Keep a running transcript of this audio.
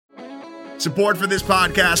Support for this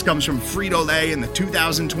podcast comes from Frito-Lay and the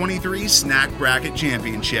 2023 Snack Bracket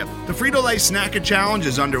Championship. The Frito-Lay Snack-A Challenge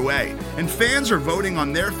is underway, and fans are voting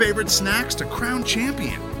on their favorite snacks to crown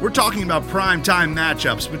champion. We're talking about prime-time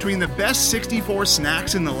matchups between the best 64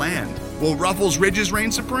 snacks in the land. Will Ruffles Ridges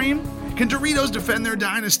reign supreme? Can Doritos defend their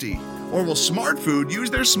dynasty? Or will Smart Food use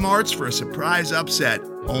their smarts for a surprise upset?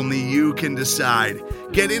 Only you can decide.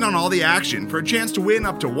 Get in on all the action for a chance to win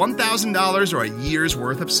up to $1,000 or a year's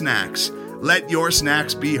worth of snacks. Let your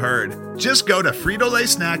snacks be heard. Just go to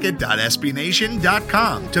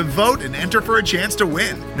fritolaysnacket.sbnation.com to vote and enter for a chance to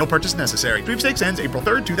win. No purchase necessary. Sweepstakes ends April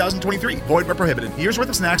 3rd, 2023. Void where prohibited. Year's worth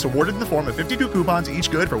of snacks awarded in the form of 52 coupons, each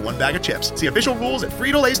good for one bag of chips. See official rules at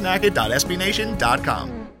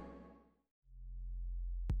fritolaysnacket.sbnation.com.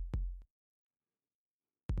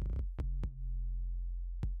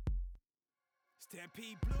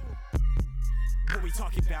 Stampede Blue. What we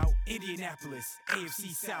talking about? Indianapolis,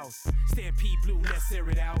 AFC South. Stampede Blue, let's air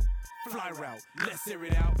it out. Fly route, let's air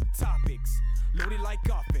it out. Topics, loaded like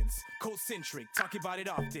offense. Cold-centric, talk about it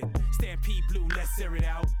often. Stampede Blue, let's air it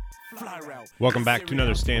out. Fly route. Welcome back to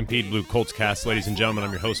another Stampede Blue Colts Cast, ladies and gentlemen.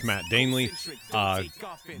 I'm your host, Matt Danley.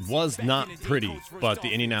 Was not pretty, but the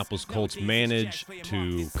Indianapolis Colts managed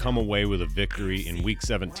to come away with a victory in Week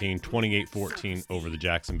 17, 28-14 over the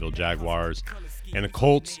Jacksonville Jaguars. And the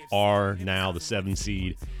Colts are now the 7th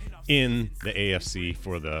seed in the AFC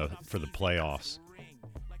for the playoffs.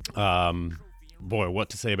 Boy, what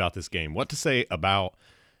to say about this game? What to say about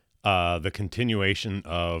the continuation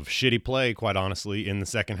of shitty play, quite honestly, in the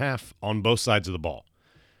second half on both sides of the ball.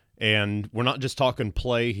 And we're not just talking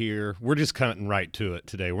play here. We're just cutting right to it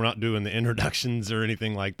today. We're not doing the introductions or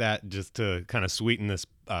anything like that just to kind of sweeten this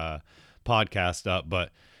podcast up.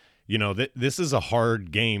 But, you know, this is a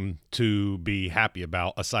hard game to be happy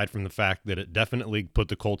about, aside from the fact that it definitely put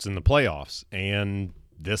the Colts in the playoffs. And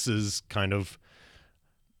this is kind of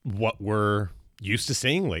what we're used to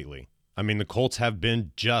seeing lately. I mean, the Colts have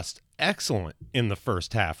been just excellent in the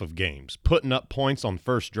first half of games, putting up points on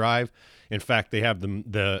first drive. In fact, they have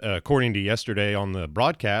according to yesterday on the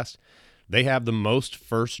broadcast, they have the most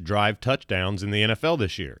first drive touchdowns in the NFL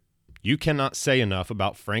this year. You cannot say enough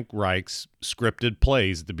about Frank Reich's scripted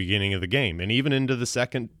plays at the beginning of the game, and even into the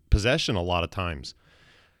second possession a lot of times.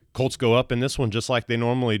 Colts go up in this one just like they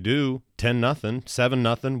normally do, 10-0,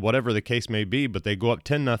 7-0, whatever the case may be, but they go up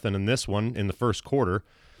 10-0 in this one in the first quarter.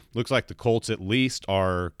 Looks like the Colts at least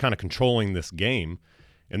are kind of controlling this game.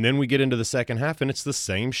 And then we get into the second half, and it's the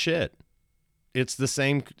same shit. It's the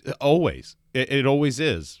same always. It always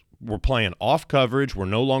is. We're playing off coverage. We're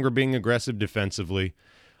no longer being aggressive defensively.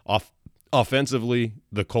 Offensively,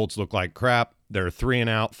 the Colts look like crap. They're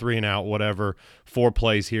 3-and-out, whatever, 4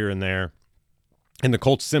 plays here and there. And the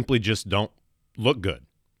Colts simply just don't look good.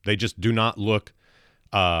 They just do not look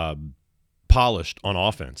polished on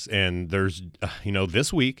offense. And there's,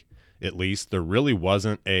 this week, at least, there really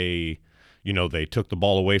wasn't a, they took the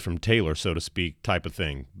ball away from Taylor, so to speak, type of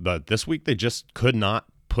thing. But this week, they just could not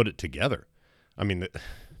put it together. I mean,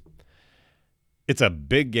 it's a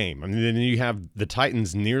big game. I mean, then you have the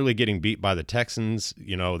Titans nearly getting beat by the Texans.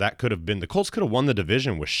 That could have been, the Colts could have won the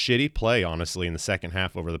division with shitty play, honestly, in the second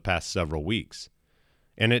half over the past several weeks.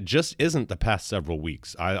 And it just isn't the past several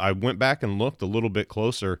weeks. I went back and looked a little bit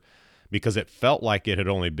closer because it felt like it had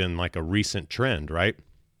only been like a recent trend, right?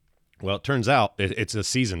 Well, it turns out it's a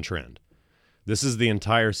season trend. This is the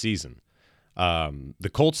entire season.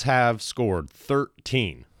 The Colts have scored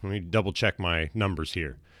 13. Let me double check my numbers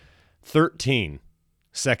here. 13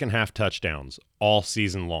 second-half touchdowns all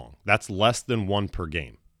season long. That's less than 1 per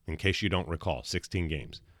game, in case you don't recall, 16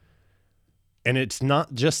 games. And it's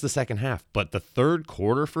not just the second half, but the third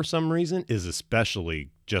quarter, for some reason, is especially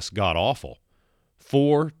just god-awful.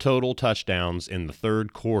 4 total touchdowns in the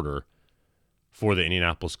third quarter for the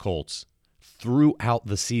Indianapolis Colts throughout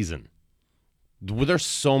the season. There's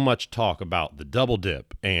so much talk about the double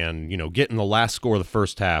dip and, getting the last score of the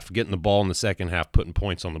first half, getting the ball in the second half, putting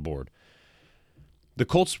points on the board. The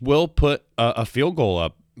Colts will put a field goal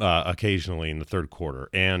up occasionally in the third quarter,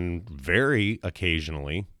 and very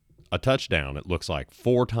occasionally a touchdown, it looks like,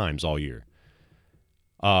 4 times all year.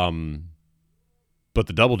 But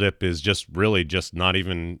the double dip is just really just not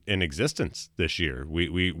even in existence this year.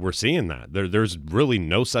 We're seeing that. There's really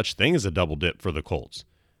no such thing as a double dip for the Colts.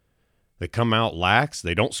 They come out lax.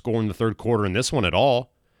 They don't score in the third quarter in this one at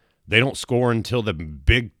all. They don't score until the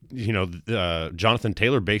big, Jonathan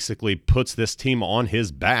Taylor basically puts this team on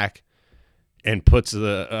his back and puts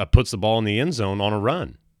the ball in the end zone on a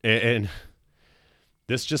run. And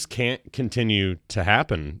this just can't continue to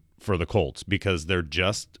happen for the Colts because they're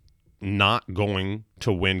just not going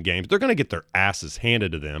to win games. They're going to get their asses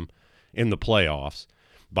handed to them, in the playoffs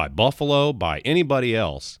by Buffalo, by anybody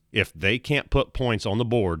else, if they can't put points on the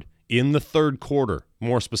board in the third quarter,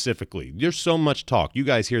 more specifically. There's so much talk. You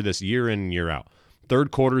guys hear this year in and year out.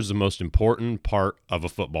 Third quarter is the most important part of a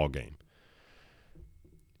football game.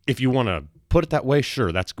 If you want to put it that way,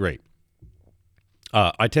 sure, that's great.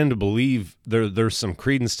 I tend to believe there's some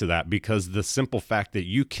credence to that because the simple fact that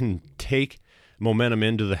you can take momentum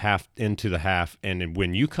into the half, and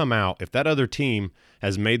when you come out, if that other team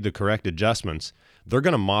has made the correct adjustments, they're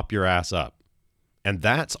going to mop your ass up. And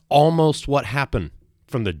that's almost what happened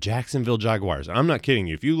from the Jacksonville Jaguars. I'm not kidding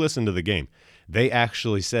you. If you listen to the game, they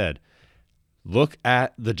actually said, look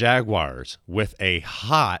at the Jaguars with a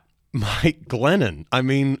hot Mike Glennon. I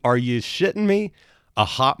mean, are you shitting me? A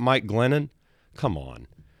hot Mike Glennon? Come on.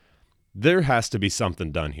 There has to be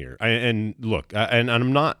something done here. And look, and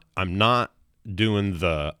I'm not doing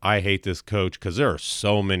the I hate this coach, because there are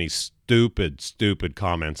so many stupid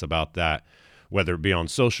comments about that, whether it be on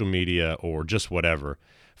social media or just whatever.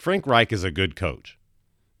 Frank Reich is a good coach.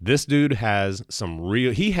 This dude has some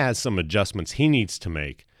adjustments he needs to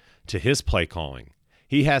make to his play calling.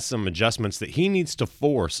 He has some adjustments that he needs to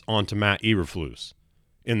force onto Matt Eberflus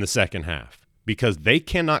in the second half, because they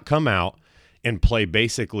cannot come out and play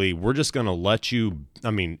basically, we're just going to let you,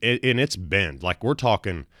 and it's bend. Like, we're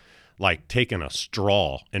talking like taking a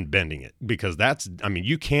straw and bending it, because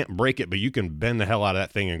you can't break it, but you can bend the hell out of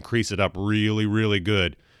that thing and crease it up really, really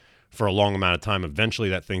good for a long amount of time. Eventually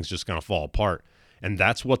that thing's just going to fall apart. And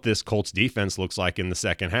that's what this Colts defense looks like in the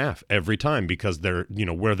second half every time, because they're,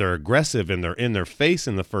 where they're aggressive and they're in their face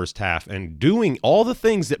in the first half and doing all the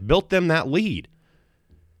things that built them that lead.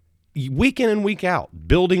 Week in and week out,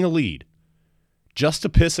 building a lead just to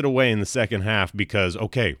piss it away in the second half because,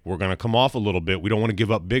 okay, we're going to come off a little bit. We don't want to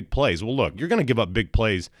give up big plays. Well, look, you're going to give up big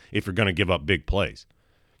plays if you're going to give up big plays.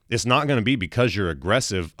 It's not going to be because you're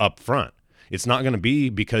aggressive up front. It's not going to be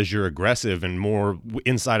because you're aggressive and more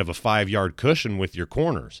inside of a 5-yard cushion with your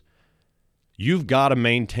corners. You've got to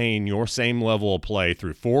maintain your same level of play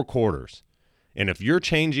through 4 quarters. And if you're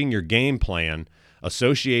changing your game plan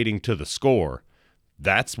associating to the score,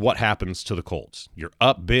 that's what happens to the Colts. You're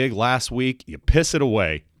up big last week. You piss it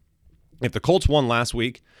away. If the Colts won last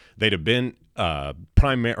week, they'd have been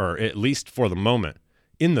or at least for the moment,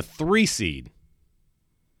 in the 3 seed.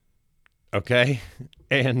 Okay?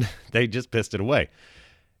 And they just pissed it away.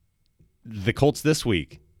 The Colts this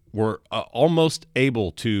week were almost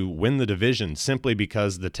able to win the division simply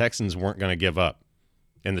because the Texans weren't going to give up.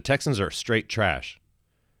 And the Texans are straight trash.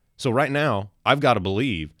 So right now, I've got to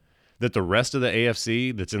believe that the rest of the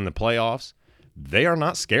AFC that's in the playoffs, they are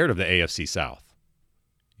not scared of the AFC South.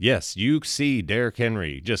 Yes, you see Derrick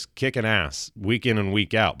Henry just kicking ass week in and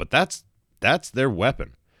week out, but that's their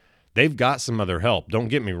weapon. They've got some other help. Don't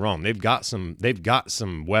get me wrong. They've got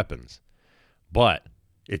some weapons. But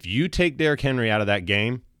if you take Derrick Henry out of that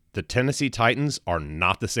game, the Tennessee Titans are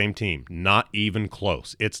not the same team. Not even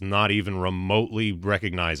close. It's not even remotely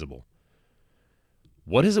recognizable.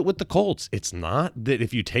 What is it with the Colts? It's not that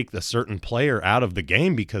if you take the certain player out of the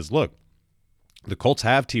game, because look, the Colts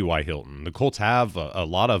have T.Y. Hilton. The Colts have a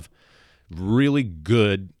lot of really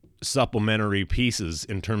good supplementary pieces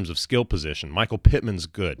in terms of skill position. Michael Pittman's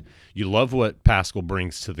good. You love what Pascal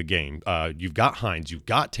brings to the game. You've got Hines. You've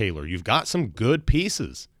got Taylor. You've got some good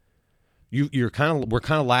pieces. We're kind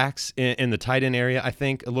of lax in the tight end area, I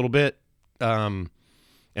think, a little bit, and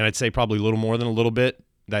I'd say probably a little more than a little bit.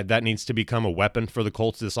 That needs to become a weapon for the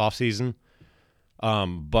Colts this offseason.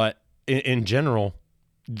 But in general,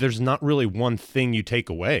 there's not really one thing you take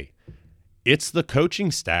away. It's the coaching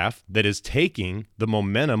staff that is taking the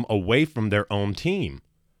momentum away from their own team.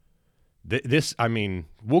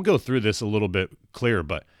 We'll go through this a little bit clearer,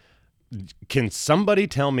 but can somebody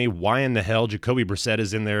tell me why in the hell Jacoby Brissett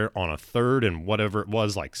is in there on a 3rd and whatever it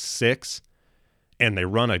was, like 6, and they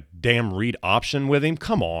run a damn read option with him?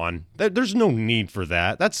 Come on. There's no need for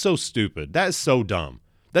that. That's so stupid. That is so dumb.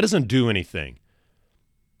 That doesn't do anything.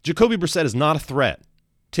 Jacoby Brissett is not a threat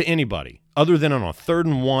to anybody other than on a 3rd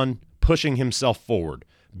and 1, pushing himself forward.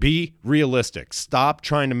 Be realistic. Stop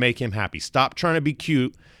trying to make him happy. Stop trying to be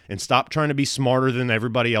cute, and stop trying to be smarter than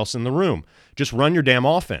everybody else in the room. Just run your damn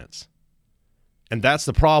offense. And that's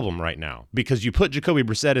the problem right now, because you put Jacoby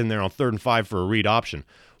Brissett in there on 3rd and 5 for a read option.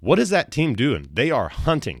 What is that team doing? They are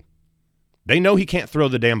hunting. They know he can't throw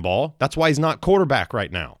the damn ball. That's why he's not quarterback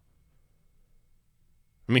right now.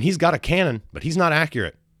 He's got a cannon, but he's not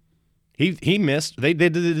accurate. He missed. They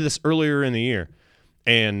did this earlier in the year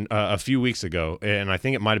and a few weeks ago, and I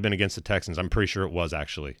think it might have been against the Texans. I'm pretty sure it was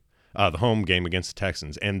actually the home game against the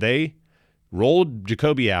Texans. And they rolled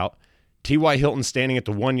Jacoby out, T.Y. Hilton standing at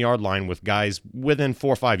the 1-yard line with guys within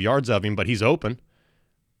 4 or 5 yards of him, but he's open.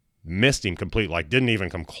 Missed him completely, like didn't even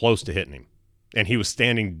come close to hitting him. And he was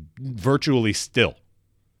standing virtually still.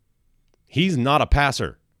 He's not a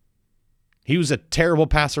passer. He was a terrible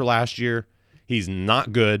passer last year. He's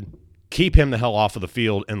not good. Keep him the hell off of the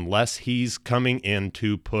field unless he's coming in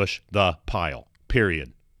to push the pile,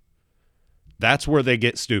 period. That's where they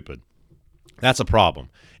get stupid. That's a problem.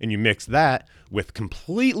 And you mix that with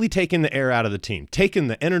completely taking the air out of the team, taking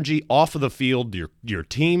the energy off of the field. Your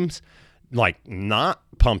team's like not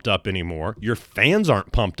pumped up anymore. Your fans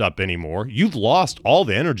aren't pumped up anymore. You've lost all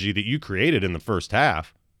the energy that you created in the first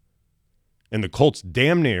half. And the Colts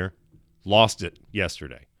damn near lost it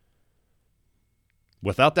yesterday.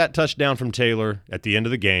 Without that touchdown from Taylor at the end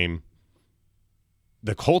of the game,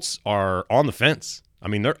 the Colts are on the fence. I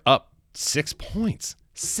mean, they're up 6 points.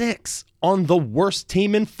 6 on the worst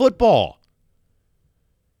team in football.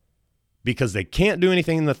 Because they can't do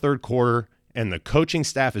anything in the third quarter, and the coaching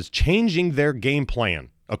staff is changing their game plan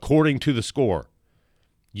according to the score.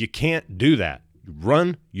 You can't do that.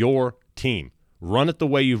 Run your team. Run it the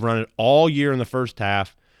way you've run it all year in the first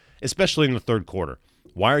half, especially in the third quarter.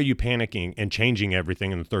 Why are you panicking and changing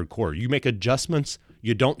everything in the third quarter? You make adjustments.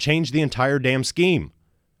 You don't change the entire damn scheme.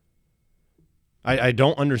 I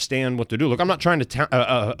don't understand what to do. Look, I'm not trying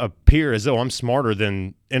to appear as though I'm smarter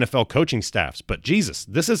than NFL coaching staffs, but Jesus,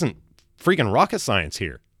 this isn't freaking rocket science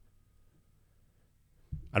here.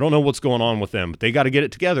 I don't know what's going on with them, but they got to get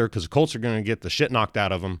it together because the Colts are going to get the shit knocked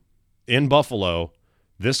out of them in Buffalo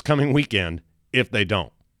this coming weekend if they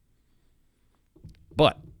don't.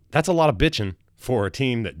 But that's a lot of bitching for a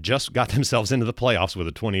team that just got themselves into the playoffs with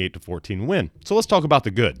a 28-14 win. So let's talk about the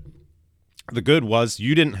good. The good was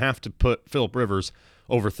you didn't have to put Phillip Rivers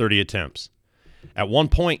over 30 attempts. At one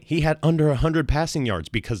point, he had under 100 passing yards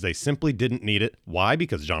because they simply didn't need it. Why?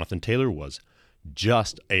 Because Jonathan Taylor was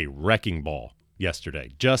just a wrecking ball yesterday.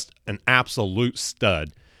 Just an absolute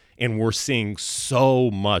stud. And we're seeing so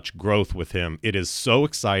much growth with him. It is so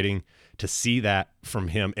exciting to see that from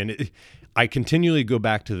him. And I continually go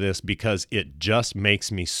back to this because it just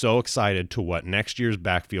makes me so excited to what next year's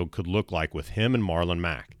backfield could look like with him and Marlon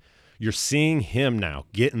Mack. You're seeing him now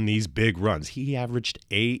getting these big runs. He averaged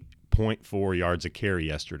 8.4 yards a carry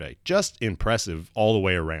yesterday. Just impressive all the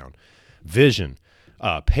way around. Vision,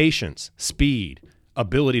 patience, speed,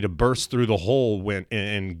 ability to burst through the hole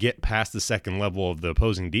and get past the second level of the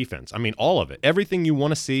opposing defense. I mean, all of it. Everything you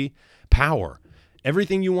want to see, power,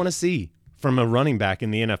 everything you want to see from a running back in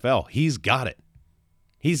the NFL. He's got it.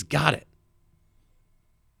 He's got it.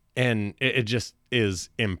 And it just is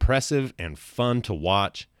impressive and fun to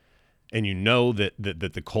watch. And you know that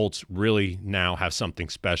the Colts really now have something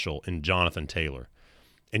special in Jonathan Taylor.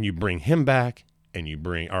 And you bring him back, and you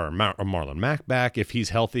bring Marlon Mack back if he's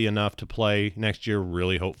healthy enough to play next year.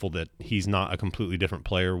 Really hopeful that he's not a completely different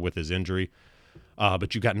player with his injury.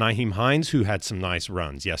 But you got Nyheim Hines, who had some nice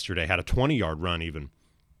runs yesterday, had a 20-yard run even.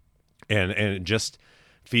 And it just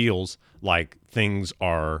feels like things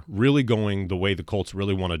are really going the way the Colts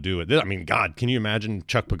really want to do it. I mean, God, can you imagine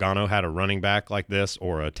Chuck Pagano had a running back like this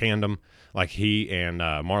or a tandem like he and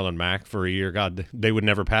Marlon Mack for a year? God, they would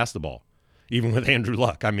never pass the ball, even with Andrew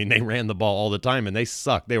Luck. I mean, they ran the ball all the time, and they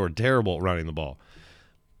sucked. They were terrible at running the ball.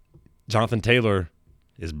 Jonathan Taylor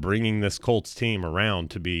is bringing this Colts team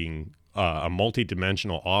around to being a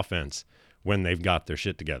multi-dimensional offense when they've got their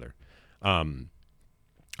shit together.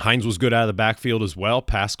 Hines was good out of the backfield as well.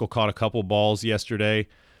 Pascal caught a couple balls yesterday.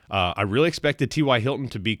 I really expected T.Y. Hilton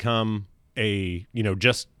to become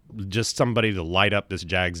just somebody to light up this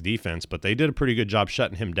Jags defense, but they did a pretty good job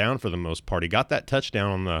shutting him down for the most part. He got that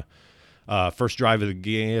touchdown on the first drive of the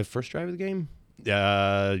game. First drive of the game?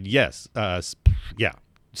 Yes.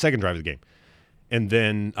 Second drive of the game. And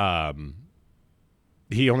then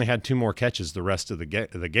he only had 2 more catches the rest of the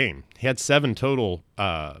game. He had 7 total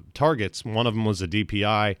targets. One of them was a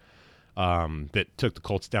DPI that took the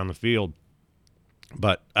Colts down the field.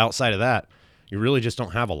 But outside of that, you really just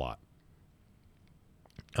don't have a lot.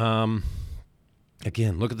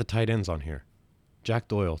 Again, look at the tight ends on here. Jack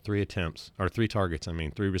Doyle, 3 targets,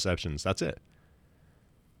 3 receptions. That's it.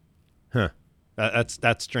 Huh.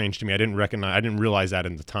 That's strange to me. I didn't realize that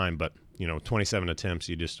in the time, but 27 attempts,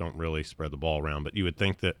 you just don't really spread the ball around. But you would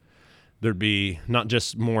think that there'd be not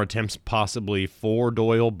just more attempts possibly for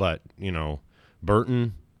Doyle, but,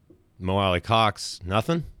 Burton, Mo Alley Cox,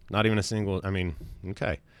 nothing? Not even a single.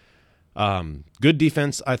 Okay. Good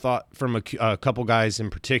defense, I thought, from a couple guys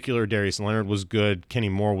in particular. Darius Leonard was good. Kenny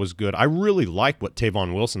Moore was good. I really like what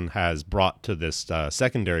Tavon Wilson has brought to this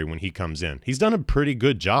secondary when he comes in. He's done a pretty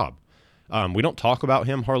good job. We don't talk about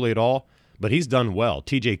him hardly at all, but he's done well.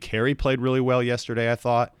 TJ Carey played really well yesterday, I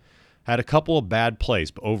thought. Had a couple of bad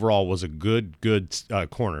plays, but overall was a good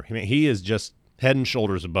corner. I mean, he is just head and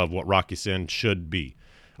shoulders above what Rocky Sin should be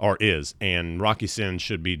or is, and Rocky Sin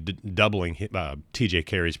should be doubling TJ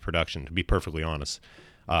Carey's production, to be perfectly honest.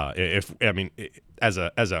 As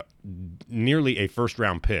a nearly a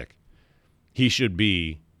first-round pick, he should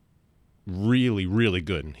be really, really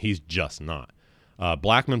good, and he's just not.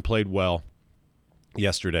 Blackman played well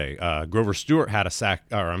yesterday. Grover Stewart had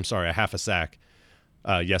a half a sack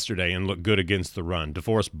yesterday and looked good against the run.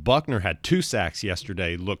 DeForest Buckner had 2 sacks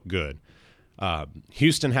yesterday, looked good.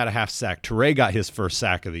 Houston had a half sack. Teray got his first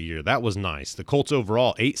sack of the year. That was nice. The Colts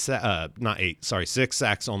overall, 6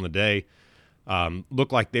 sacks on the day.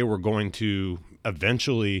 Looked like they were going to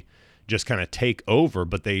eventually just kind of take over,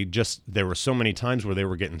 but there were so many times where they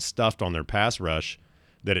were getting stuffed on their pass rush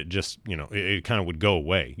that it just, it kind of would go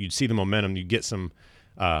away. You'd see the momentum, you'd get some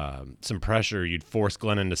pressure, you'd force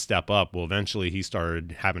Glennon to step up. Well, eventually he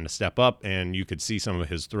started having to step up, and you could see some of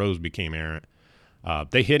his throws became errant.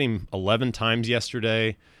 They hit him 11 times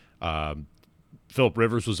yesterday. Phillip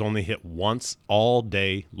Rivers was only hit once all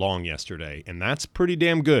day long yesterday, and that's pretty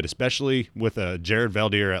damn good, especially with Jared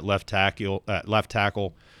Veldheer at left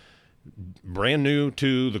tackle. Brand new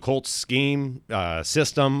to the Colts scheme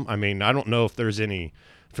system. I mean, I don't know if there's any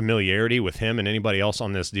familiarity with him and anybody else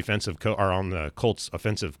on this defensive or on the Colts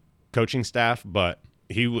offensive coaching staff, but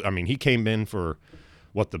he came in for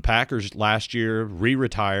what the Packers last year,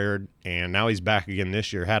 retired, and now he's back again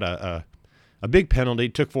this year. Had a big penalty,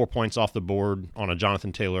 took 4 points off the board on a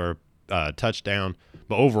Jonathan Taylor touchdown,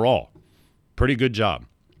 but overall, pretty good job.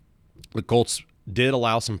 The Colts did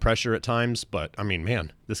allow some pressure at times, but, I mean,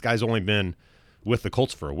 man, this guy's only been with the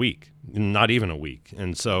Colts for a week, not even a week,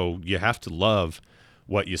 and so you have to love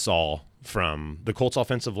what you saw from the Colts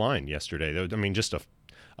offensive line yesterday. I mean, just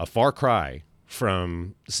a far cry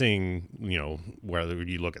from seeing, whether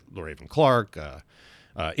you look at Raven Clark,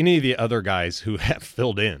 any of the other guys who have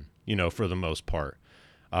filled in, for the most part.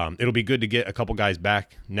 It'll be good to get a couple guys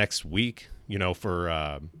back next week,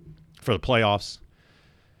 for the playoffs.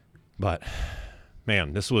 But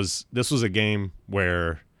man, this was a game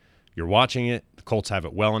where you're watching it. The Colts have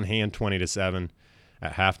it well in hand, 20-7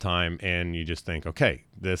 at halftime, and you just think, okay,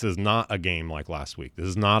 this is not a game like last week. This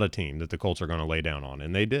is not a team that the Colts are going to lay down on,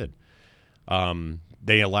 and they did.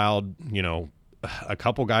 They allowed, a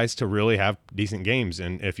couple guys to really have decent games,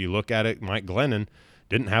 and if you look at it, Mike Glennon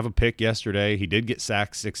didn't have a pick yesterday. He did get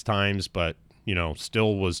sacked 6 times, but,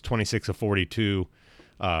 still was 26 of 42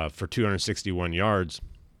 for 261 yards.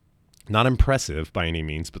 Not impressive by any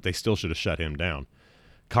means, but they still should have shut him down.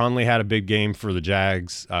 Conley had a big game for the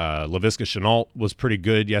Jags. Laviska Shenault was pretty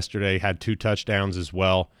good yesterday, had 2 touchdowns as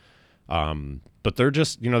well. But they're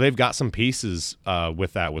just, they've got some pieces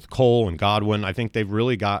with that, with Cole and Godwin. I think they've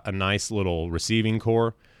really got a nice little receiving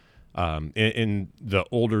core. In the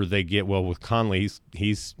older they get, well, with Conley,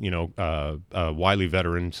 he's a wily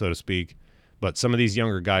veteran, so to speak. But some of these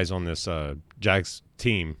younger guys on this Jags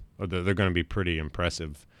team, they're going to be pretty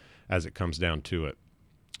impressive as it comes down to it.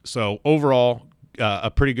 So overall, a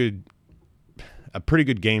pretty good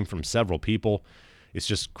game from several people. It's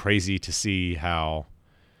just crazy to see how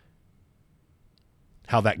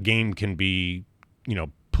that game can be,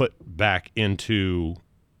 put back into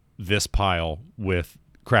this pile with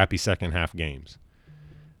crappy second half games.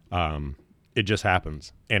 It just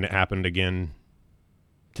happens, and it happened again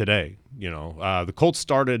today. The Colts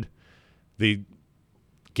started the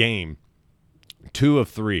game 2 of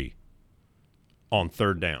 3 on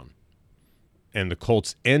 3rd down, and the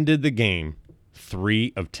Colts ended the game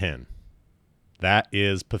 3 of 10. That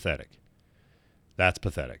is pathetic. That's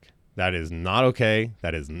pathetic. That is not okay.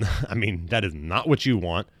 That is not what you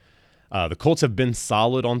want. The Colts have been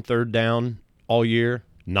solid on 3rd down all year.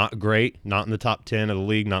 Not great. Not in the top 10 of the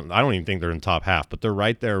league. I don't even think they're in the top half, but they're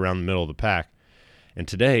right there around the middle of the pack. And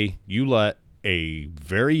today, you let a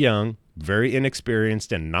very young, very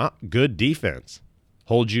inexperienced, and not good defense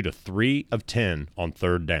hold you to 3 of 10 on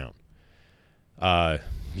 3rd down.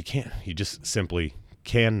 You just simply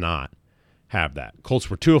cannot have that. Colts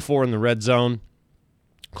were 2 of 4 in the red zone.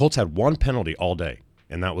 Colts had 1 penalty all day,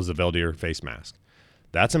 and that was the Veldheer face mask.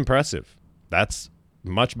 That's impressive. That's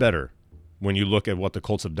much better when you look at what the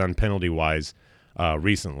Colts have done penalty-wise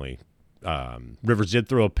recently. Rivers did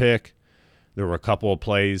throw a pick. There were a couple of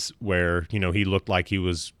plays where, he looked like he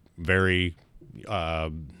was very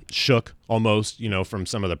shook almost, from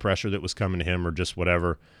some of the pressure that was coming to him or just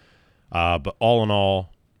whatever. But all in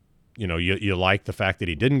all, You know, you like the fact that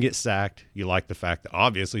he didn't get sacked. You like the fact that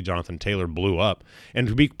obviously Jonathan Taylor blew up. And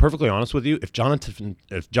to be perfectly honest with you, if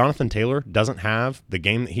Jonathan Taylor doesn't have the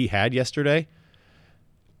game that he had yesterday,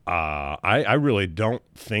 I really don't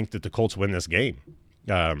think that the Colts win this game.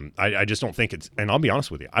 I just don't think it's – and I'll be honest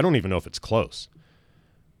with you, I don't even know if it's close,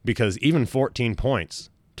 because even 14 points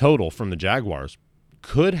total from the Jaguars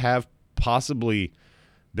could have possibly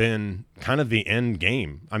been kind of the end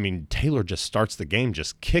game. I mean, Taylor just starts the game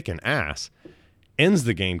just kicking ass, ends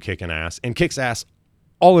the game kicking ass, and kicks ass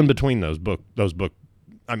all in between those.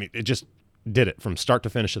 I mean, it just did it from start to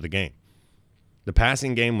finish of the game. The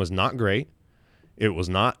passing game was not great. It was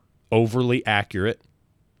not overly accurate.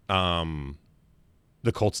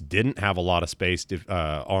 The Colts didn't have a lot of space in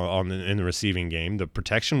the receiving game. The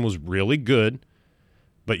protection was really good,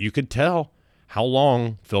 but you could tell how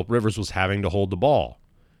long Philip Rivers was having to hold the ball.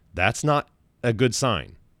 That's not a good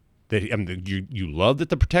sign. You love that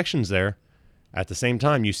the protection's there. At the same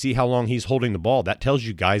time, you see how long he's holding the ball. That tells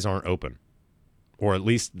you guys aren't open, or at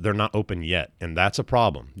least they're not open yet, and that's a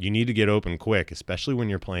problem. You need to get open quick, especially when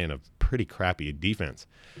you're playing a pretty crappy defense.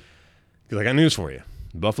 Because I got news for you.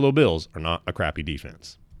 The Buffalo Bills are not a crappy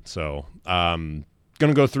defense. So going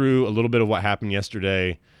to go through a little bit of what happened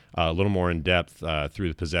yesterday, a little more in depth through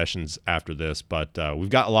the possessions after this. But we've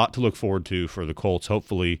got a lot to look forward to for the Colts.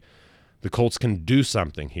 Hopefully the Colts can do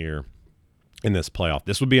something here in this playoff.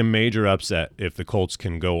 This would be a major upset if the Colts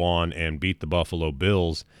can go on and beat the Buffalo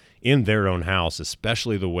Bills in their own house,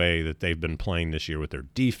 especially the way that they've been playing this year with their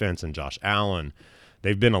defense and Josh Allen.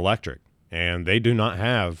 They've been electric. And they do not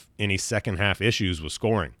have any second-half issues with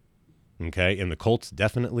scoring, okay? And the Colts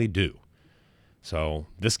definitely do. So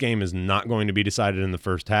this game is not going to be decided in the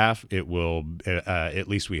first half. It will, at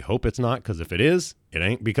least we hope it's not, because if it is, it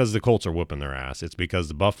ain't because the Colts are whooping their ass. It's because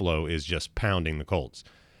the Buffalo is just pounding the Colts.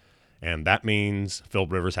 And that means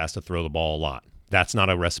Philip Rivers has to throw the ball a lot. That's not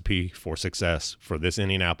a recipe for success for this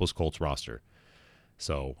Indianapolis Colts roster.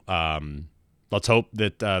 So let's hope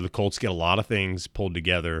that the Colts get a lot of things pulled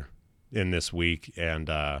together in this week, and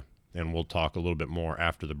we'll talk a little bit more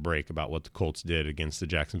after the break about what the Colts did against the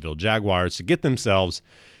Jacksonville Jaguars to get themselves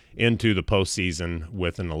into the postseason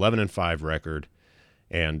with an 11-5 record,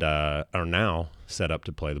 and are now set up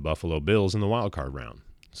to play the Buffalo Bills in the wild card round.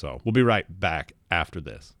 So we'll be right back after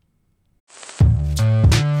this.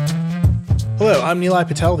 Hello, I'm Nilay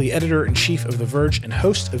Patel, the editor-in-chief of The Verge and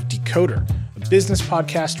host of Decoder, a business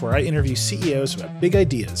podcast where I interview CEOs about big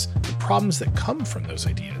ideas, the problems that come from those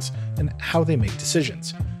ideas, and how they make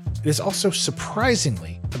decisions. It is also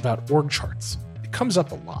surprisingly about org charts. It comes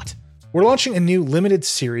up a lot. We're launching a new limited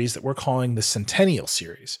series that we're calling the Centennial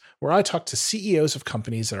Series, where I talk to CEOs of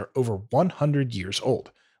companies that are over 100 years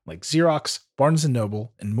old, like Xerox, Barnes &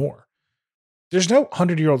 Noble, and more. There's no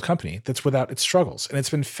 100-year-old company that's without its struggles, and it's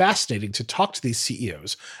been fascinating to talk to these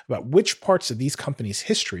CEOs about which parts of these companies'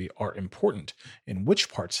 history are important and which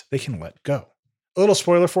parts they can let go. A little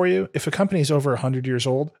spoiler for you, if a company is over 100 years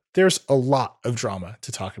old, there's a lot of drama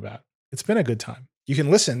to talk about. It's been a good time. You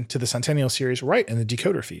can listen to the Centennial Series right in the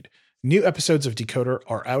Decoder feed. New episodes of Decoder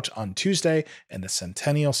are out on Tuesday, and the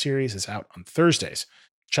Centennial Series is out on Thursdays.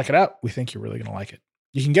 Check it out. We think you're really going to like it.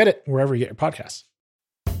 You can get it wherever you get your podcasts.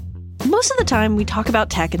 Most of the time, we talk about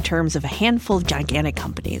tech in terms of a handful of gigantic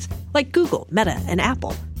companies, like Google, Meta, and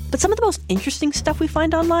Apple. But some of the most interesting stuff we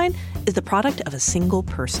find online is the product of a single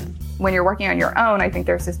person. When you're working on your own, I think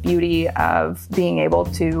there's this beauty of being able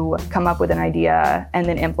to come up with an idea and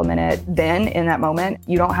then implement it then in that moment.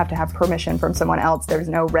 You don't have to have permission from someone else. There's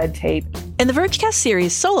no red tape. In the Vergecast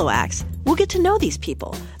series Solo Acts, we'll get to know these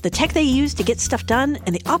people, the tech they use to get stuff done,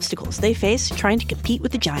 and the obstacles they face trying to compete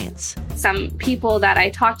with the giants. Some people that I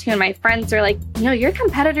talk to and my friends are like, your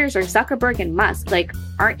competitors are Zuckerberg and Musk. Like,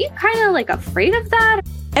 aren't you kind of afraid of that?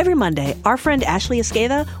 Every Monday, our friend Ashley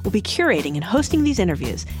Esqueda will be curating and hosting these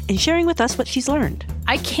interviews and sharing with us what she's learned.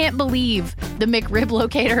 I can't believe the McRib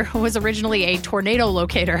locator was originally a tornado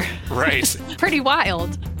locator. Right. Pretty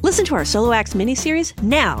wild. Listen to our Solo Acts miniseries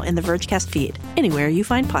now in the Vergecast feed, anywhere you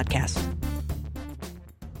find podcasts.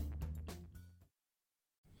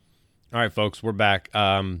 All right, folks, we're back.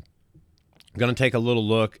 Going to take a little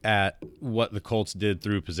look at what the Colts did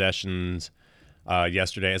through possessions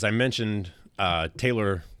yesterday. As I mentioned,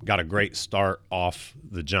 Taylor got a great start off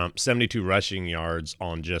the jump, 72 rushing yards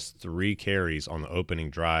on just 3 carries on the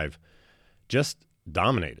opening drive. Just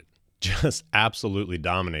dominated, just absolutely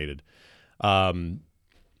dominated. And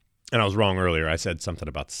I was wrong earlier. I said something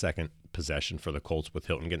about the second possession for the Colts with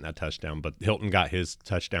Hilton getting that touchdown, but Hilton got his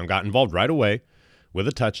touchdown, got involved right away with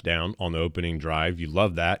a touchdown on the opening drive. You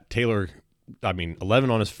love that. Taylor,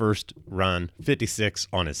 11 on his first run, 56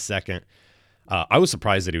 on his second. I was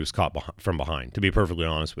surprised that he was caught from behind, to be perfectly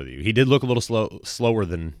honest with you. He did look a little slower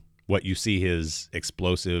than what you see his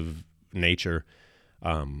explosive nature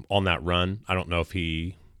on that run. I don't know if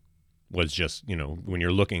he was just, when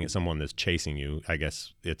you're looking at someone that's chasing you, I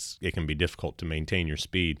guess it can be difficult to maintain your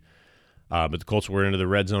speed. But the Colts were into the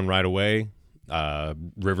red zone right away.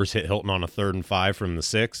 Rivers hit Hilton on a 3rd and 5 from the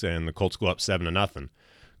 6, and the Colts go up 7-0.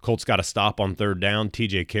 Colts got a stop on 3rd down.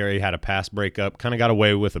 TJ Carey had a pass breakup, kind of got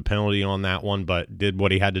away with a penalty on that one, but did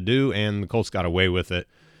what he had to do, and the Colts got away with it,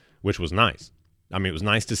 which was nice. I mean, it was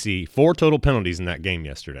nice to see 4 total penalties in that game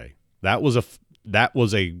yesterday. That was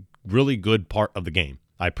a really good part of the game.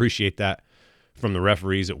 I appreciate that from the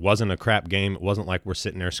referees. It wasn't a crap game. It wasn't like we're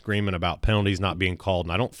sitting there screaming about penalties not being called,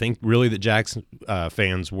 and I don't think really that Jags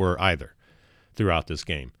fans were either throughout this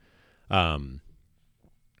game. The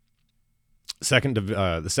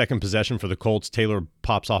second possession for the Colts, Taylor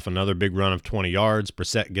pops off another big run of 20 yards.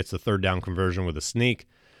 Brissett gets the 3rd down conversion with a sneak.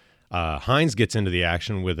 Hines gets into the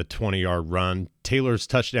action with a 20-yard run. Taylor's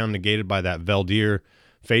touchdown negated by that Veldier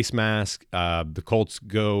face mask. The Colts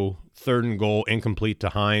go 3rd and goal, incomplete to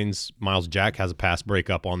Hines. Miles Jack has a pass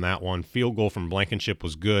breakup on that one. Field goal from Blankenship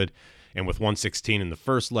was good, and with 1:16 in the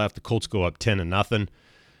first left, the Colts go up 10-0.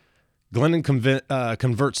 Glennon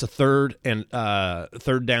converts a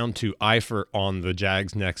 3rd down to Eifert on the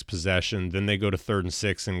Jags' next possession. Then they go to 3rd and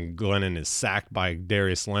 6, and Glennon is sacked by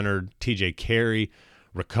Darius Leonard. TJ Carey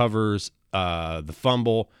recovers the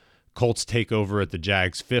fumble. Colts take over at the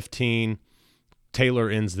Jags' 15. Taylor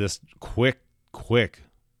ends this quick,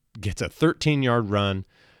 gets a 13-yard run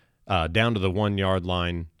down to the 1-yard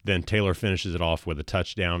line. Then Taylor finishes it off with a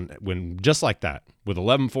touchdown. When just like that, with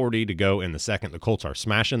 11:40 to go in the second, the Colts are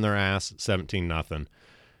smashing their ass, 17-0.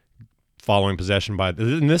 Following possession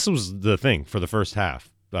and this was the thing for the first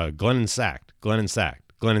half. Glennon sacked,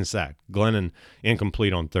 Glennon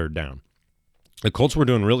incomplete on 3rd down. The Colts were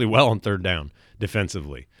doing really well on 3rd down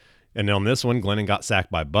defensively. And on this one, Glennon got sacked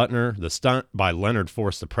by Butner. The stunt by Leonard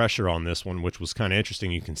forced the pressure on this one, which was kind of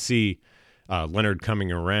interesting. You can see Leonard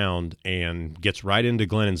coming around and gets right into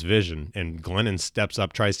Glennon's vision, and Glennon steps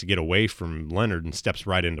up, tries to get away from Leonard, and steps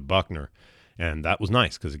right into Buckner. And that was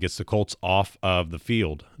nice because it gets the Colts off of the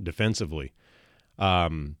field defensively.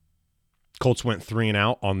 Colts went 3 and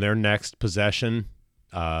out on their next possession.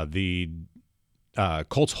 The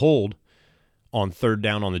Colts hold on 3rd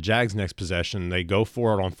down on the Jags' next possession. They go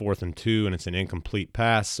for it on 4th and 2, and it's an incomplete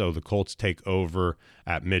pass, so the Colts take over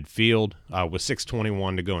at midfield. With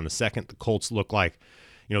 6:21 to go in the second, the Colts look like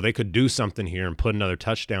they could do something here and put another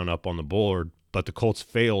touchdown up on the board, but the Colts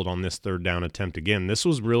failed on this 3rd down attempt again. This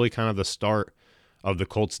was really kind of the start of the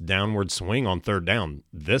Colts' downward swing on 3rd down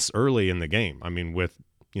this early in the game. I mean, with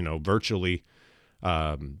virtually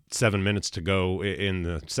 7 minutes to go in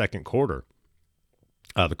the second quarter.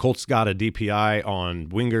 The Colts got a DPI on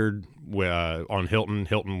Wingard, on Hilton.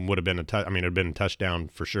 Hilton would have been it'd have been a touchdown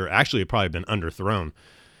for sure. Actually, it probably been underthrown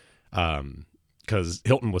because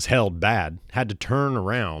Hilton was held bad, had to turn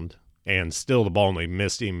around, and still the ball only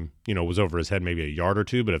missed him, was over his head maybe a yard or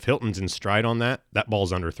two. But if Hilton's in stride on that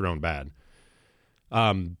ball's underthrown bad.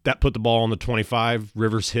 That put the ball on the 25.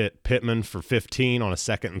 Rivers hit Pittman for 15 on a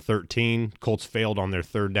 2nd and 13. Colts failed on their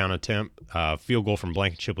 3rd down attempt. Field goal from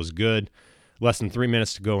Blankenship was good. Less than 3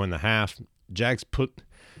 minutes to go in the half. Jags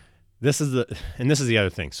this is the other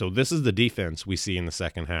thing. So this is the defense we see in the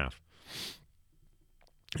second half.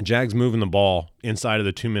 Jags moving the ball inside of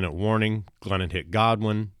the 2-minute warning. Glennon hit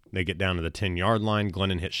Godwin. They get down to the 10-yard line.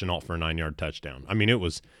 Glennon hit Chenault for a 9-yard touchdown. I mean, it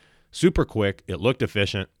was super quick. It looked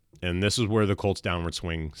efficient, and this is where the Colts' downward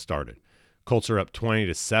swing started. Colts are up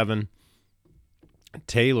 20-7.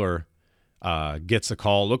 Taylor gets a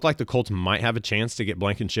call. Looked like the Colts might have a chance to get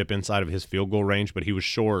Blankenship inside of his field goal range, but he was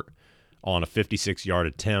short on a 56-yard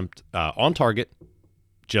attempt. On target,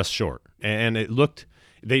 just short. And it looked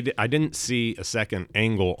I didn't see a second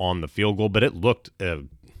angle on the field goal, but it looked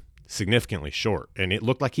significantly short, and it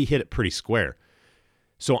looked like he hit it pretty square.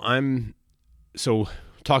 So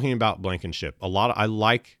talking about Blankenship, I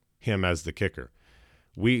like him as the kicker.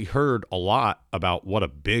 We heard a lot about what a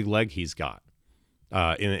big leg he's got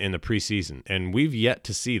in the preseason, and we've yet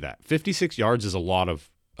to see that. 56 yards is a lot of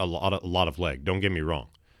leg. Don't get me wrong,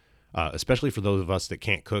 especially for those of us that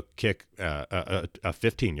can't kick a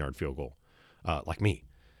 15-yard field goal like me.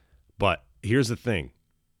 But here's the thing: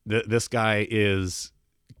 this guy is,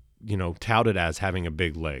 touted as having a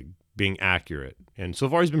big leg, being accurate, and so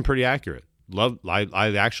far he's been pretty accurate.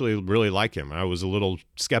 I actually really like him. I was a little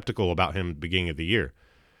skeptical about him at the beginning of the year.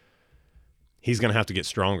 He's going to have to get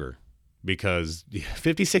stronger, because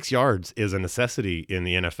 56 yards is a necessity in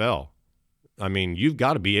the NFL. I mean, you've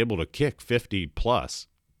got to be able to kick 50 plus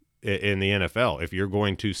in the NFL if you're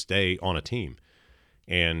going to stay on a team.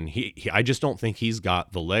 And I just don't think he's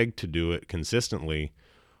got the leg to do it consistently,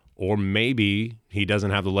 or maybe he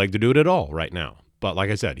doesn't have the leg to do it at all right now. But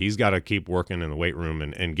like I said, he's got to keep working in the weight room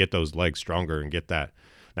and get those legs stronger and get that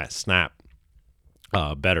snap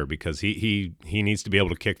better, because he needs to be able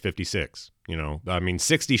to kick 56.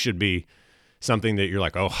 60 should be something that you're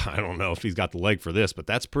like, oh, I don't know if he's got the leg for this, but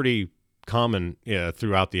that's pretty common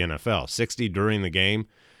throughout the NFL. 60 during the game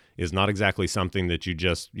is not exactly something that you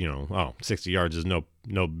just, 60 yards is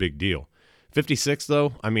no big deal. 56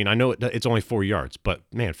 though, I know it's only 4 yards, but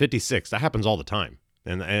man, 56, that happens all the time.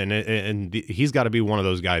 And he's got to be one of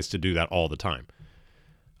those guys to do that all the time.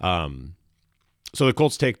 So the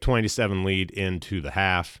Colts take 20-7 lead into the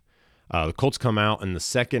half. The Colts come out in the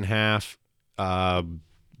second half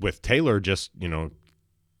with Taylor just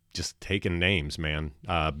taking names, man.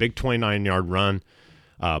 Big 29-yard run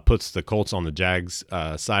puts the Colts on the Jags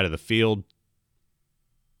side of the field.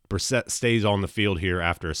 Brissett stays on the field here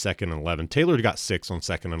after a 2nd and 11. Taylor got 6 on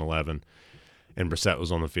 2nd and 11. And Brissett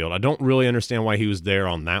was on the field. I don't really understand why he was there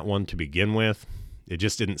on that one to begin with. It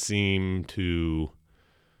just didn't seem to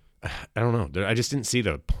 – I don't know. I just didn't see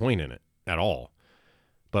the point in it at all.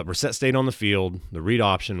 But Brissett stayed on the field. The read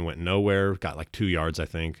option went nowhere. Got like 2 yards, I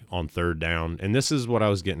think, on 3rd down. And this is what I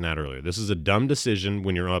was getting at earlier. This is a dumb decision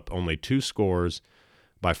when you're up only 2 scores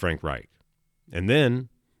by Frank Reich. And then,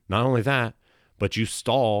 not only that, but you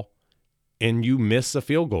stall – and you miss a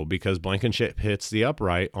field goal because Blankenship hits the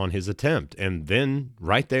upright on his attempt. And then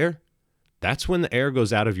right there, that's when the air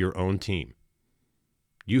goes out of your own team.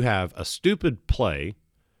 You have a stupid play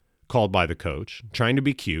called by the coach, trying to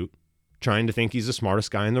be cute, trying to think he's the smartest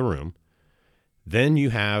guy in the room. Then you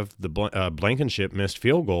have the Blankenship missed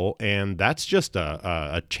field goal, and that's just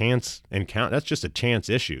a chance encounter. That's just a chance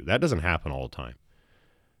issue. That doesn't happen all the time.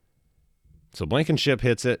 So Blankenship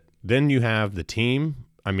hits it. Then you have the team.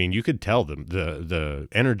 You could tell them the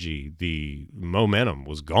energy, the momentum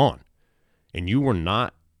was gone, and you were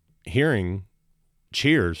not hearing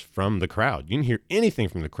cheers from the crowd. You didn't hear anything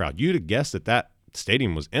from the crowd. You'd have guessed that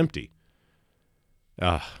stadium was empty.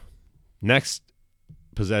 Next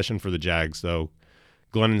possession for the Jags, though,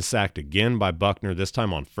 Glennon sacked again by Buckner, this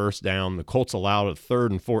time on 1st down. The Colts allowed a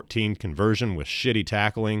 3rd and 14 conversion with shitty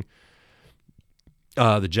tackling.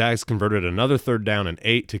 The Jags converted another 3rd down and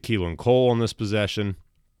 8 to Keelan Cole on this possession.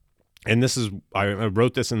 And this is, I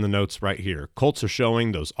wrote this in the notes right here. Colts are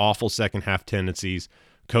showing those awful second half tendencies,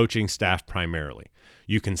 coaching staff primarily.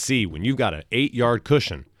 You can see when you've got an 8-yard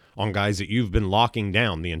cushion on guys that you've been locking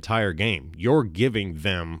down the entire game, you're giving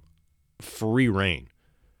them free reign.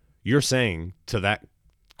 You're saying to that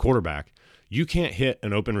quarterback, you can't hit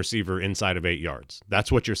an open receiver inside of 8 yards.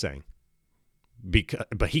 That's what you're saying.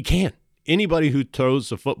 But he can. Anybody who throws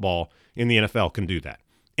the football in the NFL can do that.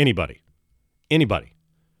 Anybody.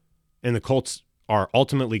 And the Colts are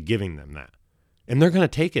ultimately giving them that. And they're going to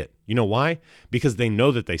take it. You know why? Because they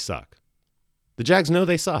know that they suck. The Jags know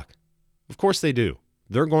they suck. Of course they do.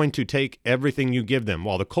 They're going to take everything you give them.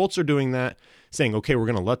 While the Colts are doing that, saying, okay, we're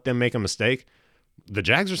going to let them make a mistake, the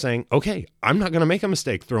Jags are saying, okay, I'm not going to make a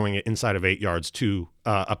mistake throwing it inside of 8 yards to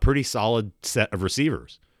a pretty solid set of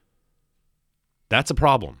receivers. That's a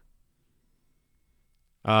problem.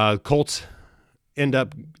 Colts end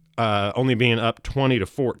up only being up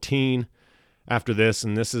 20-14 after this,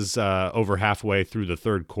 and this is over halfway through the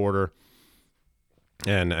 3rd quarter.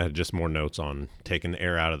 And just more notes on taking the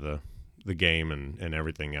air out of the game and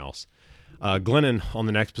everything else. Glennon on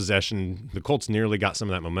the next possession, the Colts nearly got some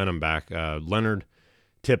of that momentum back. Leonard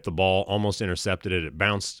tipped the ball, almost intercepted it. It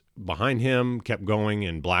bounced behind him, kept going,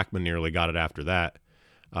 and Blackman nearly got it after that.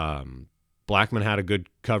 Blackman had a good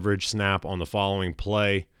coverage snap on the following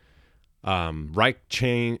play. Reich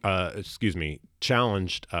challenged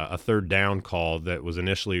a 3rd down call that was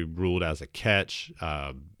initially ruled as a catch.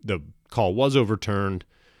 The call was overturned,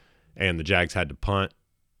 and the Jags had to punt.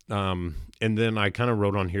 And then I kind of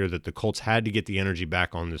wrote on here that the Colts had to get the energy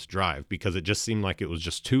back on this drive because it just seemed like it was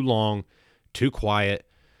just too long, too quiet,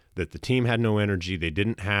 that the team had no energy. They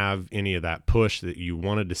didn't have any of that push that you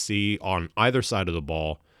wanted to see on either side of the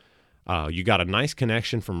ball. You got a nice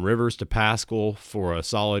connection from Rivers to Pascal for a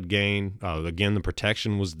solid gain. Again, the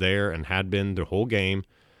protection was there and had been the whole game.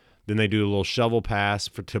 Then they do a little shovel pass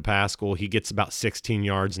to Pascal. He gets about 16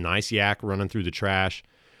 yards. Nice yak running through the trash.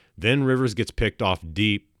 Then Rivers gets picked off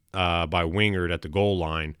deep by Wingard at the goal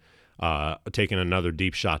line, taking another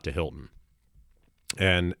deep shot to Hilton.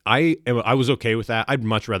 And I was okay with that. I'd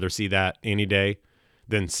much rather see that any day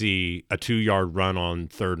than see a 2-yard run on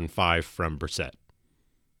 3rd and 5 from Brissett.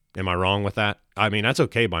 Am I wrong with that? I mean, that's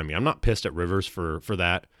okay by me. I'm not pissed at Rivers for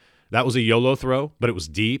that. That was a YOLO throw, but it was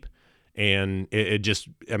deep. And it just,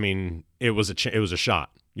 I mean, it was a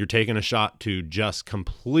shot. You're taking a shot to just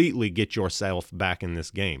completely get yourself back in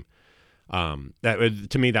this game. That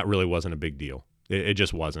to me, that really wasn't a big deal. It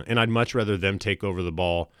just wasn't. And I'd much rather them take over the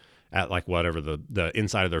ball at like whatever the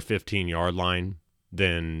inside of their 15-yard line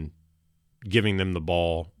than giving them the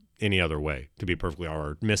ball any other way, to be perfectly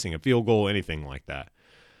honest, or missing a field goal, anything like that.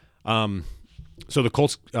 So the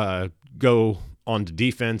Colts go on to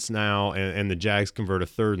defense now, and the Jags convert a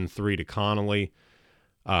 3rd and 3 to Connolly.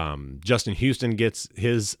 Justin Houston gets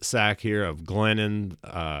his sack here of Glennon.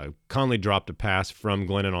 Conley dropped a pass from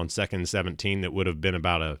Glennon on 2nd and 17 that would have been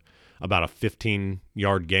about a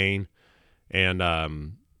 15-yard gain, and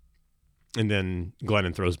then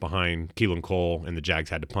Glennon throws behind Keelan Cole, and the Jags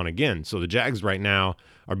had to punt again. So the Jags right now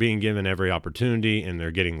are being given every opportunity, and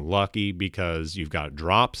they're getting lucky because you've got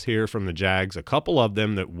drops here from the Jags, a couple of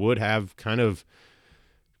them that would have kind of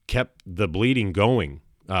kept the bleeding going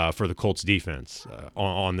for the Colts defense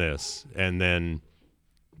on this. And then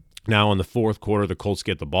now in the fourth quarter, the Colts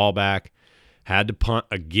get the ball back, had to punt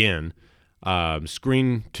again,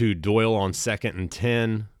 screen to Doyle on 2nd and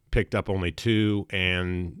 10, picked up only 2,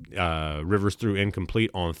 and Rivers threw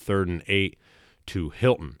incomplete on 3rd and 8 to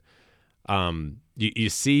Hilton. You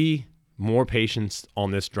see more patience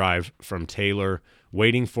on this drive from Taylor,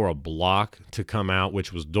 waiting for a block to come out,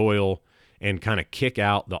 which was Doyle, and kind of kick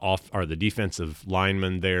out the defensive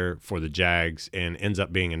lineman there for the Jags, and ends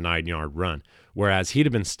up being a 9-yard run. Whereas he'd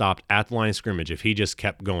have been stopped at the line of scrimmage if he just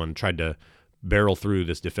kept going, tried to barrel through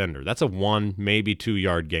this defender. That's a 1, maybe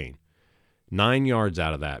 2-yard gain. 9 yards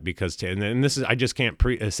out of that, because and this is, I just can't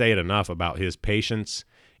say it enough about his patience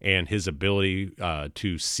and his ability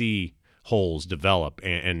to see holes develop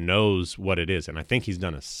and knows what it is. And I think he's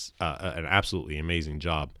done an absolutely amazing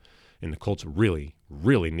job. And the Colts really,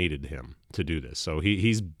 really needed him to do this. So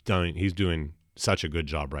he's doing such a good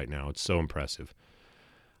job right now. It's so impressive.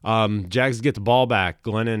 Jags get the ball back.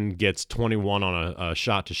 Glennon gets 21 on a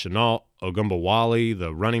shot to Chenault. Ogumbawale,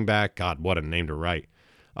 the running back, God, what a name to write,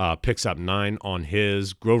 picks up 9 on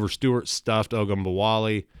his. Grover Stewart stuffed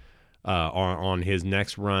Ogumbawale on his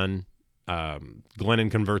next run. Glennon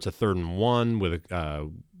converts a 3rd and 1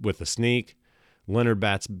 with a sneak. Leonard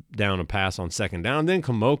bats down a pass on 2nd down. Then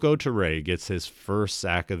Kamoko Ture gets his first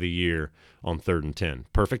sack of the year on 3rd and 10.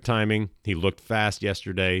 Perfect timing. He looked fast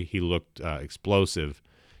yesterday. He looked explosive.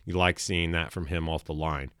 You like seeing that from him off the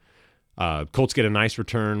line. Colts get a nice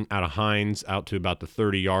return out of Hines out to about the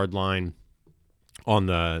 30-yard line on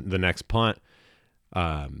the next punt.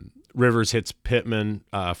 Rivers hits Pittman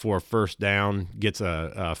for a 1st down, gets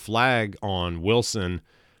a flag on Wilson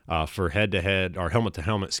for head-to-head, or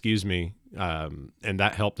helmet-to-helmet, excuse me, and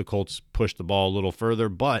that helped the Colts push the ball a little further.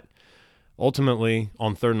 But ultimately,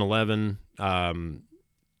 on 3rd and 11,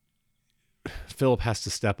 Phillip has to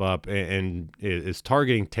step up and is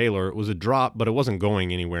targeting Taylor. It was a drop, but it wasn't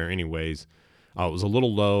going anywhere anyways. It was a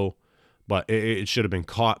little low, but it should have been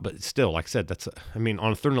caught. But still, like I said, on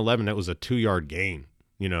 3rd and 11, that was a 2-yard gain,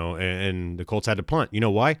 and the Colts had to punt. You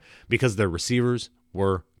know why? Because their receivers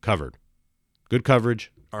were covered. Good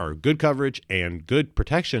coverage and good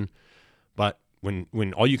protection. But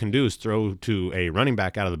when all you can do is throw to a running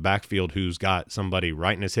back out of the backfield who's got somebody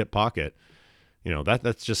right in his hip pocket,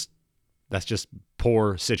 that's just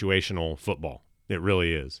poor situational football. It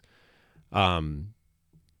really is.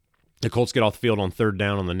 The Colts get off the field on 3rd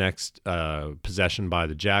down on the next possession by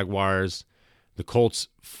the Jaguars. The Colts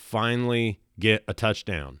finally get a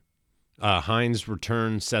touchdown. Hines'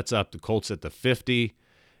 return sets up the Colts at the 50,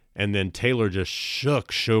 and then Taylor just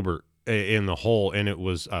shook Schobert in the hole, and it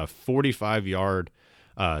was a 45-yard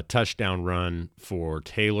touchdown run for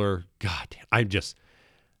Taylor. God damn, I just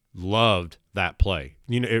loved that play.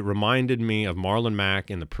 It reminded me of Marlon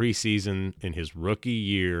Mack in the preseason in his rookie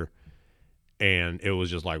year, and it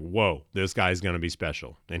was just like, whoa, this guy's going to be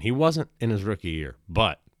special. And he wasn't in his rookie year,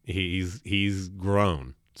 but he's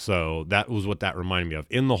grown. So that was what that reminded me of.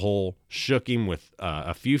 In the hole, shook him with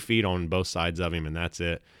a few feet on both sides of him, and that's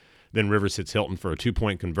it. Then Rivers hits Hilton for a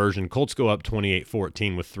 2-point conversion. Colts go up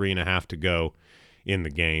 28-14 with 3.5 to go in the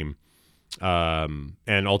game. And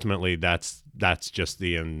ultimately, that's just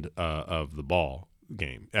the end of the ball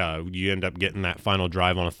game. You end up getting that final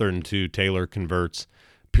drive on a 3rd and 2. Taylor converts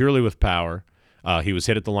purely with power. He was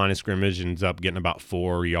hit at the line of scrimmage and ends up getting about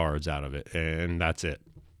 4 yards out of it, and that's it.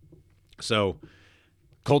 So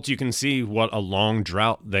Colts, you can see what a long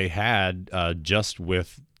drought they had just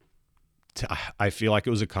with I feel like it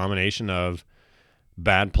was a combination of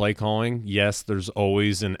bad play calling. Yes, there's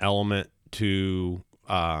always an element to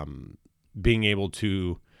being able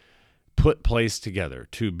to put plays together,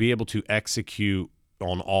 to be able to execute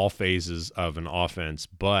on all phases of an offense.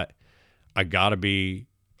 But I got to be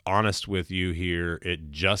honest with you here.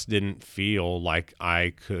 It just didn't feel like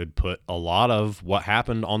I could put a lot of what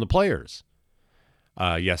happened on the players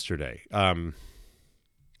yesterday. I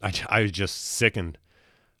was just sickened,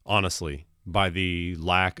 honestly, by the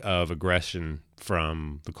lack of aggression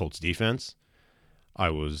from the Colts defense. I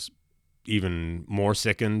was even more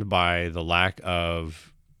sickened by the lack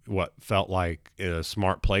of what felt like a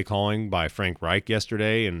smart play calling by Frank Reich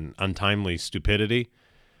yesterday and untimely stupidity.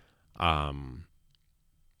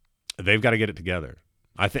 They've got to get it together.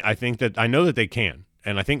 I think that I know that they can,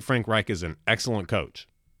 and I think Frank Reich is an excellent coach.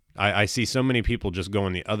 I see so many people just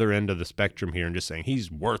going the other end of the spectrum here and just saying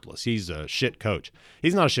he's worthless. He's a shit coach.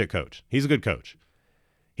 He's not a shit coach. He's a good coach.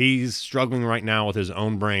 He's struggling right now with his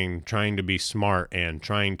own brain, trying to be smart and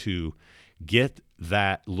trying to get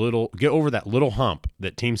over that little hump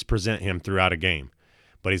that teams present him throughout a game.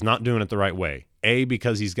 But he's not doing it the right way. A,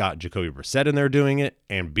 because he's got Jacoby Brissett in there doing it,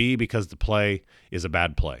 and B, because the play is a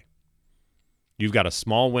bad play. You've got a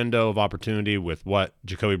small window of opportunity with what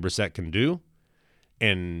Jacoby Brissett can do,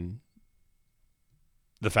 and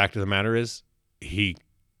the fact of the matter is he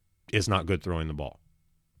is not good throwing the ball.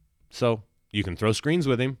 So you can throw screens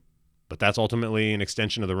with him, but that's ultimately an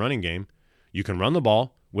extension of the running game. You can run the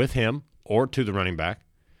ball with him or to the running back.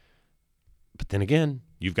 But then again,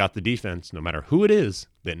 you've got the defense, no matter who it is,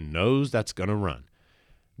 that knows that's going to run.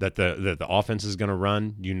 That the offense is going to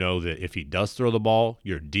run. You know that if he does throw the ball,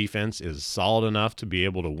 your defense is solid enough to be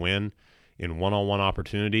able to win in one-on-one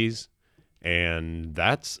opportunities. And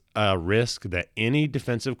that's a risk that any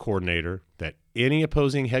defensive coordinator, that any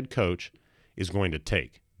opposing head coach is going to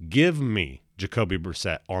take. Give me Jacoby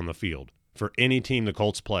Brissett on the field for any team the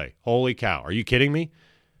Colts play. Holy cow. Are you kidding me?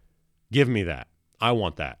 Give me that. I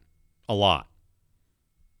want that a lot.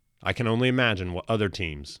 I can only imagine what other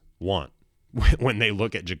teams want when they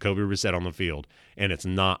look at Jacoby Brissett on the field, and it's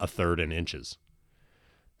not a 3rd and inches.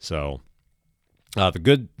 So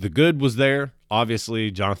the good was there.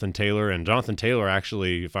 Obviously, Jonathan Taylor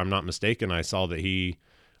actually, if I'm not mistaken, I saw that he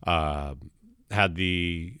had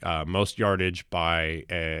the most yardage by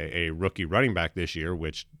a rookie running back this year,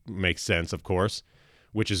 which makes sense, of course,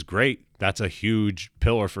 which is great. That's a huge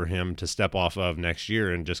pillar for him to step off of next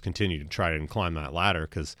year and just continue to try and climb that ladder,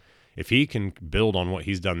 because if he can build on what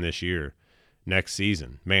he's done this year, next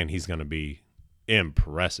season, man, he's going to be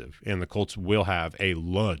impressive. And the Colts will have a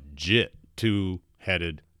legit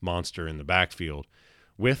 2-headed monster in the backfield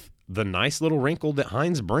with the nice little wrinkle that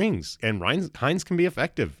Hines brings. And Hines can be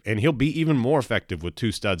effective, and he'll be even more effective with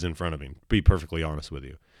 2 studs in front of him, to be perfectly honest with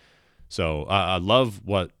you. So I love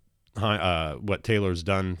what Taylor's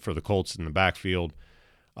done for the Colts in the backfield.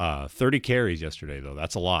 30 carries yesterday, though.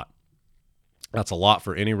 That's a lot. That's a lot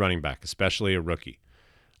for any running back, especially a rookie.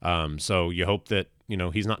 So you hope that,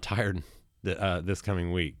 he's not tired this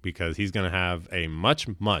coming week, because he's going to have a much,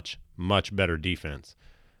 much, much better defense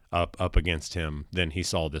up against him than he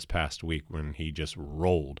saw this past week when he just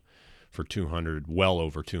rolled for well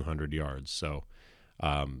over 200 yards. So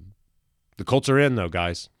the Colts are in, though,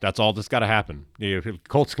 guys. That's all that's got to happen. If the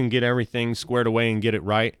Colts can get everything squared away and get it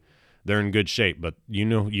right, they're in good shape. But you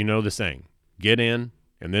know the saying, get in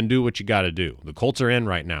and then do what you got to do. The Colts are in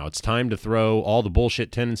right now. It's time to throw all the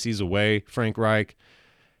bullshit tendencies away, Frank Reich.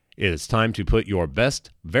 It's time to put your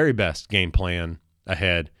best, very best game plan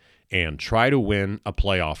ahead and try to win a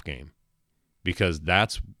playoff game, because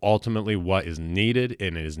that's ultimately what is needed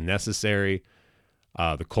and is necessary.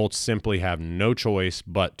 The Colts simply have no choice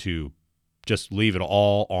but to just leave it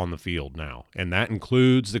all on the field now, and that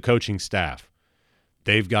includes the coaching staff.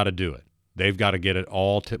 They've got to do it. They've got to get it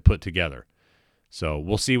all put together. So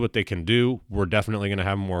we'll see what they can do. We're definitely going to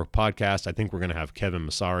have more podcasts. I think we're going to have Kevin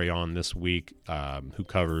Massari on this week, who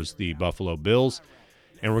covers the Buffalo Bills.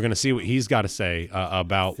 And we're going to see what he's got to say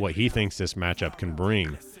about what he thinks this matchup can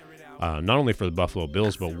bring, not only for the Buffalo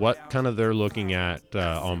Bills, but what kind of they're looking at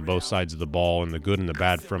on both sides of the ball, and the good and the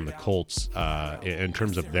bad from the Colts in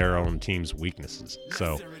terms of their own team's weaknesses.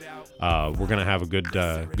 So we're going to have a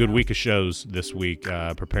good week of shows this week,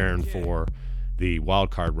 preparing for the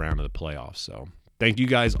wild card round of the playoffs. So thank you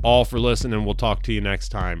guys all for listening. We'll talk to you next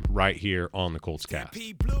time right here on the Colts Cast.